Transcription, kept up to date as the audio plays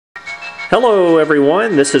Hello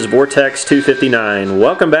everyone, this is Vortex 259.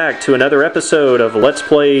 Welcome back to another episode of Let's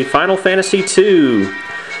Play Final Fantasy II.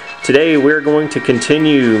 Today we're going to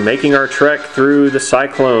continue making our trek through the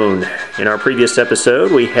Cyclone. In our previous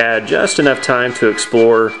episode we had just enough time to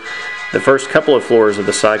explore the first couple of floors of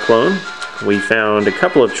the Cyclone. We found a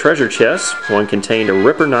couple of treasure chests. One contained a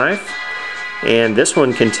ripper knife and this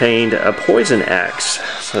one contained a poison axe.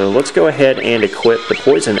 So let's go ahead and equip the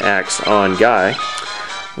poison axe on Guy.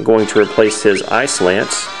 I'm going to replace his ice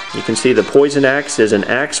lance. You can see the poison axe is an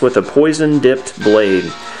axe with a poison dipped blade.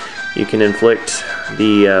 You can inflict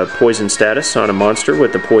the poison status on a monster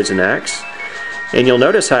with the poison axe. And you'll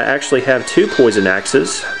notice I actually have two poison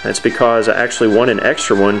axes. That's because I actually won an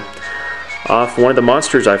extra one off one of the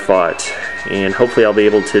monsters I fought. And hopefully I'll be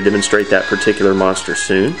able to demonstrate that particular monster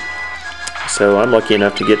soon. So I'm lucky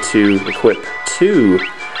enough to get to equip two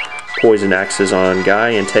poison axes on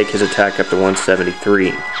Guy and take his attack up to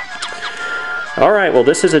 173. Alright, well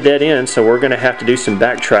this is a dead end, so we're going to have to do some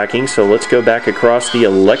backtracking. So let's go back across the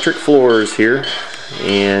electric floors here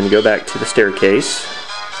and go back to the staircase.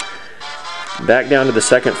 Back down to the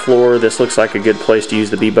second floor. This looks like a good place to use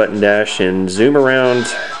the B button dash and zoom around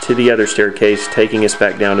to the other staircase, taking us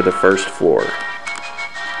back down to the first floor.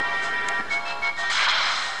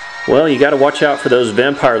 Well, you got to watch out for those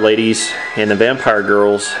vampire ladies and the vampire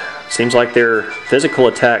girls. Seems like their physical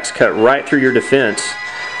attacks cut right through your defense.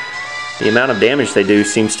 The amount of damage they do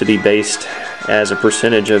seems to be based as a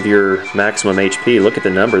percentage of your maximum HP. Look at the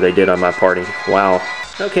number they did on my party. Wow.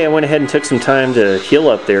 Okay, I went ahead and took some time to heal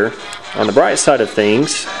up there. On the bright side of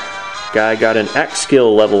things, Guy got an axe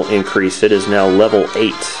skill level increase. It is now level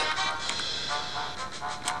 8.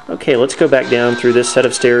 Okay, let's go back down through this set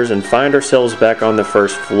of stairs and find ourselves back on the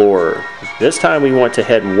first floor. This time we want to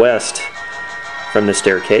head west from the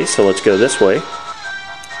staircase, so let's go this way.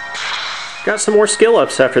 Got some more skill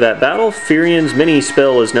ups after that battle. Firian's mini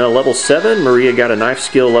spell is now level 7. Maria got a knife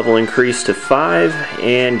skill level increase to 5.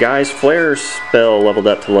 And Guy's flare spell leveled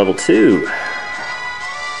up to level 2.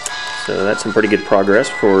 So that's some pretty good progress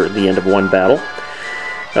for the end of one battle.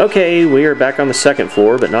 Okay, we are back on the second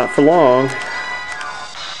floor, but not for long,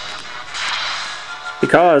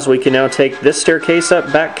 because we can now take this staircase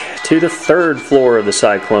up back to the third floor of the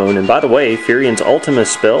Cyclone. And by the way, Firian's Ultima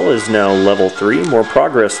spell is now level 3. More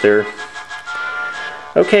progress there.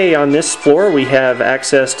 Okay, on this floor we have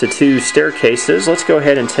access to two staircases. Let's go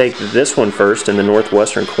ahead and take this one first in the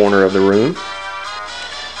northwestern corner of the room.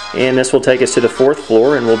 And this will take us to the fourth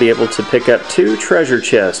floor, and we'll be able to pick up two treasure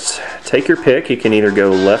chests. Take your pick. You can either go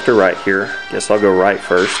left or right here. Guess I'll go right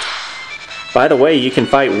first. By the way, you can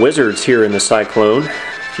fight wizards here in the Cyclone.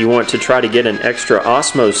 If you want to try to get an extra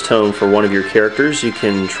Osmos tome for one of your characters, you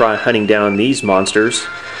can try hunting down these monsters.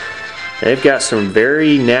 They've got some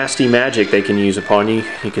very nasty magic they can use upon you.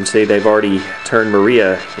 You can see they've already turned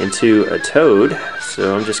Maria into a toad.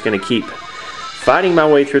 So I'm just going to keep fighting my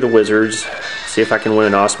way through the wizards, see if I can win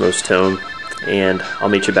an Osmos tome, and I'll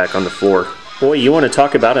meet you back on the floor. Boy, you want to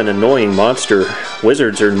talk about an annoying monster.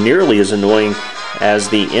 Wizards are nearly as annoying as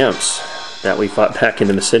the imps that we fought back in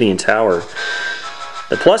the Mesidian Tower.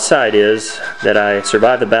 The plus side is that I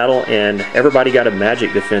survived the battle and everybody got a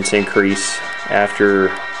magic defense increase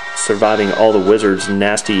after surviving all the wizards'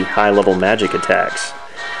 nasty high-level magic attacks.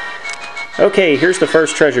 Okay, here's the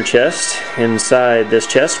first treasure chest. Inside this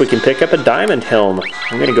chest we can pick up a diamond helm.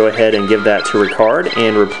 I'm going to go ahead and give that to Ricard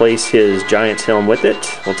and replace his giant's helm with it.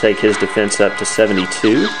 We'll take his defense up to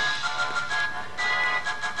 72.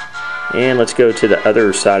 And let's go to the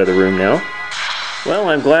other side of the room now. Well,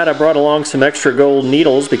 I'm glad I brought along some extra gold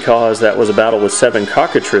needles because that was a battle with 7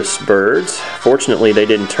 cockatrice birds. Fortunately, they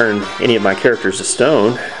didn't turn any of my characters to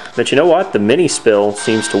stone. But you know what? The mini spell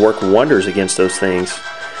seems to work wonders against those things.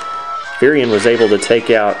 Firian was able to take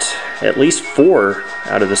out at least 4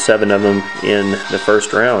 out of the 7 of them in the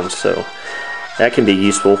first round, so that can be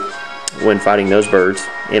useful when fighting those birds.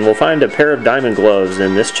 And we'll find a pair of diamond gloves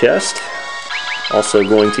in this chest. Also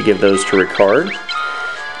going to give those to Ricard.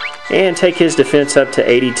 And take his defense up to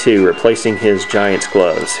 82, replacing his giant's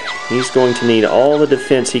gloves. He's going to need all the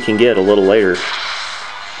defense he can get a little later.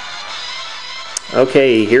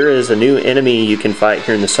 Okay, here is a new enemy you can fight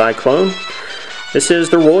here in the Cyclone. This is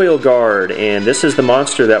the Royal Guard, and this is the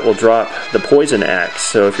monster that will drop the poison axe.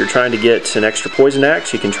 So if you're trying to get an extra poison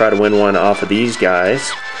axe, you can try to win one off of these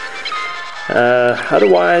guys.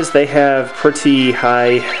 Otherwise, they have pretty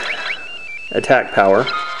high attack power,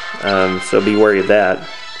 so be wary of that.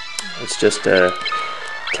 Let's just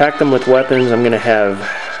attack them with weapons. I'm going to have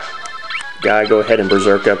Guy go ahead and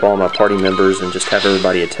berserk up all my party members and just have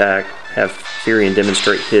everybody attack. Have Firian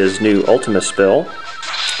demonstrate his new Ultima spell.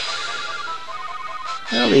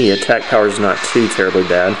 Well, the attack power is not too terribly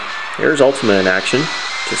bad. There's Ultima in action,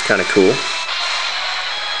 which is kind of cool.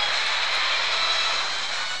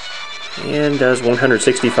 And does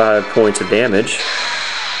 165 points of damage.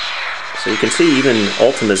 So you can see even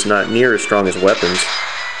Ultima's not near as strong as weapons.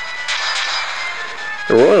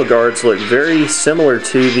 The Royal Guards look very similar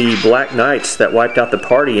to the Black Knights that wiped out the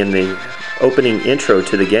party in the opening intro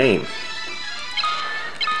to the game.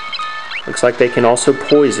 Looks like they can also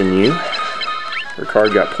poison you.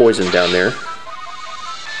 Ricard got poisoned down there.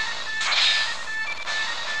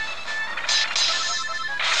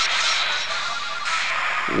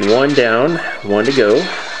 One down, one to go.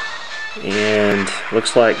 And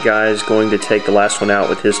looks like Guy's going to take the last one out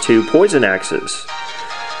with his 2 poison axes.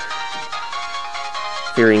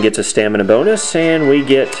 Furion gets a stamina bonus, and we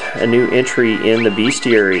get a new entry in the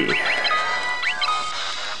bestiary.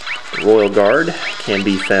 The Royal Guard can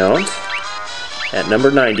be found at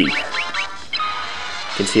number 90. You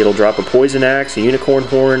can see it'll drop a poison axe, a unicorn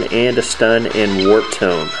horn, and a stun and warp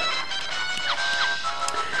tome.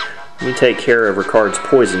 Let me take care of Ricard's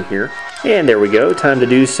poison here. And there we go, time to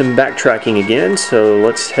do some backtracking again, so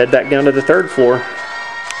let's head back down to the 3rd floor.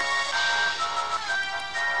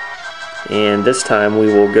 And this time we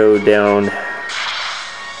will go down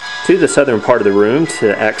to the southern part of the room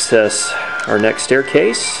to access our next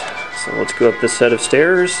staircase. So let's go up this set of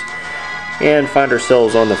stairs and find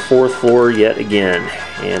ourselves on the 4th floor yet again.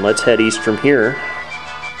 And let's head east from here.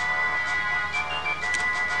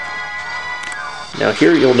 Now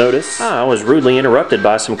here you'll notice I was rudely interrupted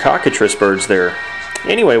by some cockatrice birds there.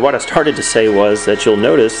 Anyway, what I started to say was that you'll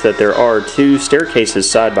notice that there are 2 staircases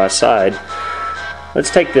side by side. Let's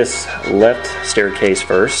take this left staircase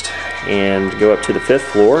first and go up to the 5th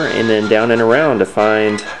floor and then down and around to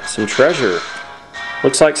find some treasure.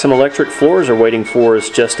 Looks like some electric floors are waiting for us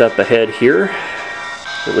just up ahead here.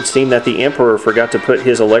 It would seem that the Emperor forgot to put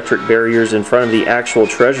his electric barriers in front of the actual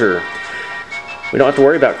treasure. We don't have to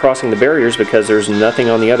worry about crossing the barriers because there's nothing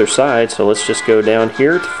on the other side, so let's just go down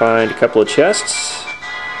here to find a couple of chests.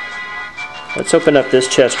 Let's open up this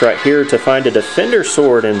chest right here to find a Defender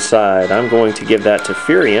Sword inside. I'm going to give that to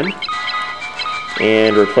Furion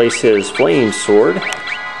and replace his Flame Sword.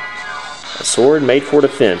 A sword made for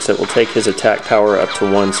defense that will take his attack power up to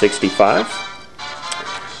 165.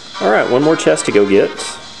 Alright, one more chest to go get.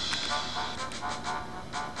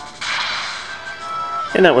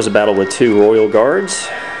 And that was a battle with 2 Royal Guards.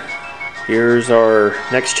 Here's our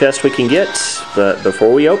next chest we can get, but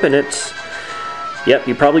before we open it, yep,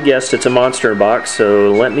 you probably guessed it's a monster box,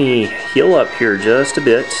 so let me heal up here just a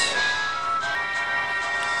bit.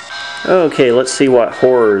 Okay, let's see what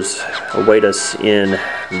horrors await us in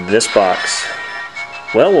this box.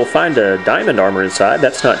 Well, we'll find a diamond armor inside,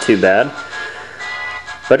 that's not too bad.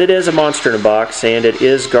 But it is a monster in a box, and it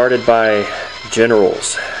is guarded by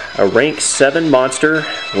generals. A rank 7 monster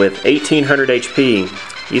with 1800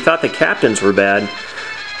 HP. You thought the captains were bad.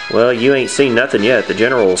 Well, you ain't seen nothing yet. The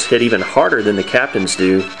generals hit even harder than the captains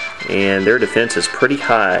do, and their defense is pretty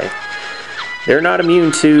high. They're not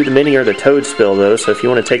immune to the mini or the toad spell though, so if you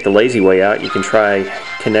want to take the lazy way out, you can try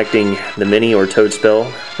connecting the mini or toad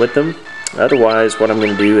spell with them. Otherwise, what I'm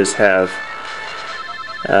going to do is have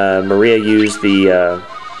Maria use the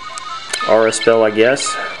aura spell, I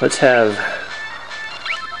guess. Let's have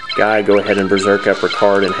Guy go ahead and berserk up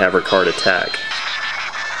Ricard and have Ricard attack.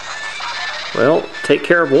 Well, take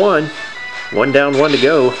care of one. One down, one to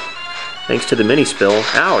go. Thanks to the mini spell.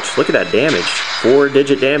 Ouch, look at that damage.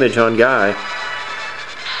 4-digit damage on Guy.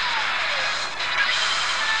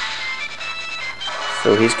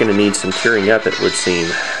 So he's going to need some curing up, it would seem.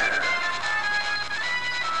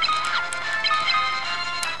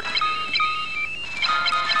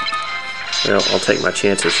 Well, I'll take my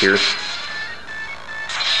chances here.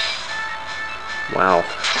 Wow,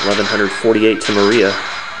 1148 to Maria.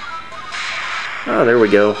 Oh, there we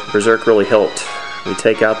go. Berserk really helped. We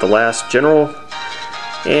take out the last general,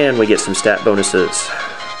 and we get some stat bonuses.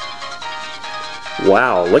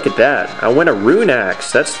 Wow, look at that. I win a rune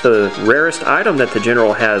axe. That's the rarest item that the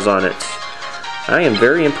general has on it. I am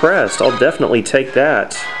very impressed. I'll definitely take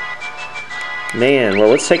that. Man, well,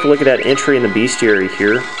 let's take a look at that entry in the bestiary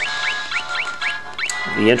here.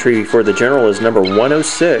 The entry for the general is number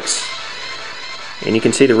 106. And you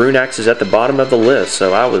can see the rune axe is at the bottom of the list,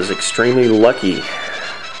 so I was extremely lucky.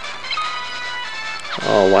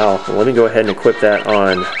 Oh wow, well, let me go ahead and equip that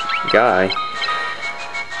on Guy.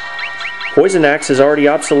 Poison axe is already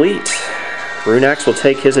obsolete. Rune axe will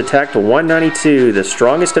take his attack to 192, the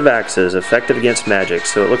strongest of axes, effective against magic.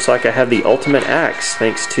 So it looks like I have the ultimate axe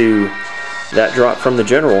thanks to that drop from the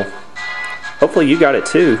general. Hopefully you got it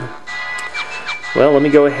too. Well, let me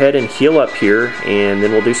go ahead and heal up here, and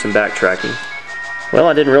then we'll do some backtracking. Well,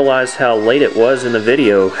 I didn't realize how late it was in the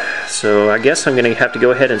video, so I guess I'm going to have to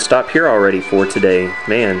go ahead and stop here already for today.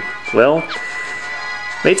 Man, well,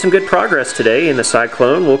 made some good progress today in the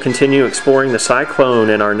Cyclone. We'll continue exploring the Cyclone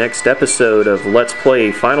in our next episode of Let's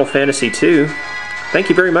Play Final Fantasy II. Thank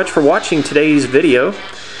you very much for watching today's video.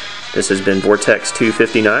 This has been Vortex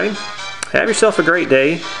 259. Have yourself a great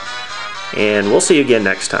day, and we'll see you again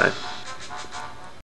next time.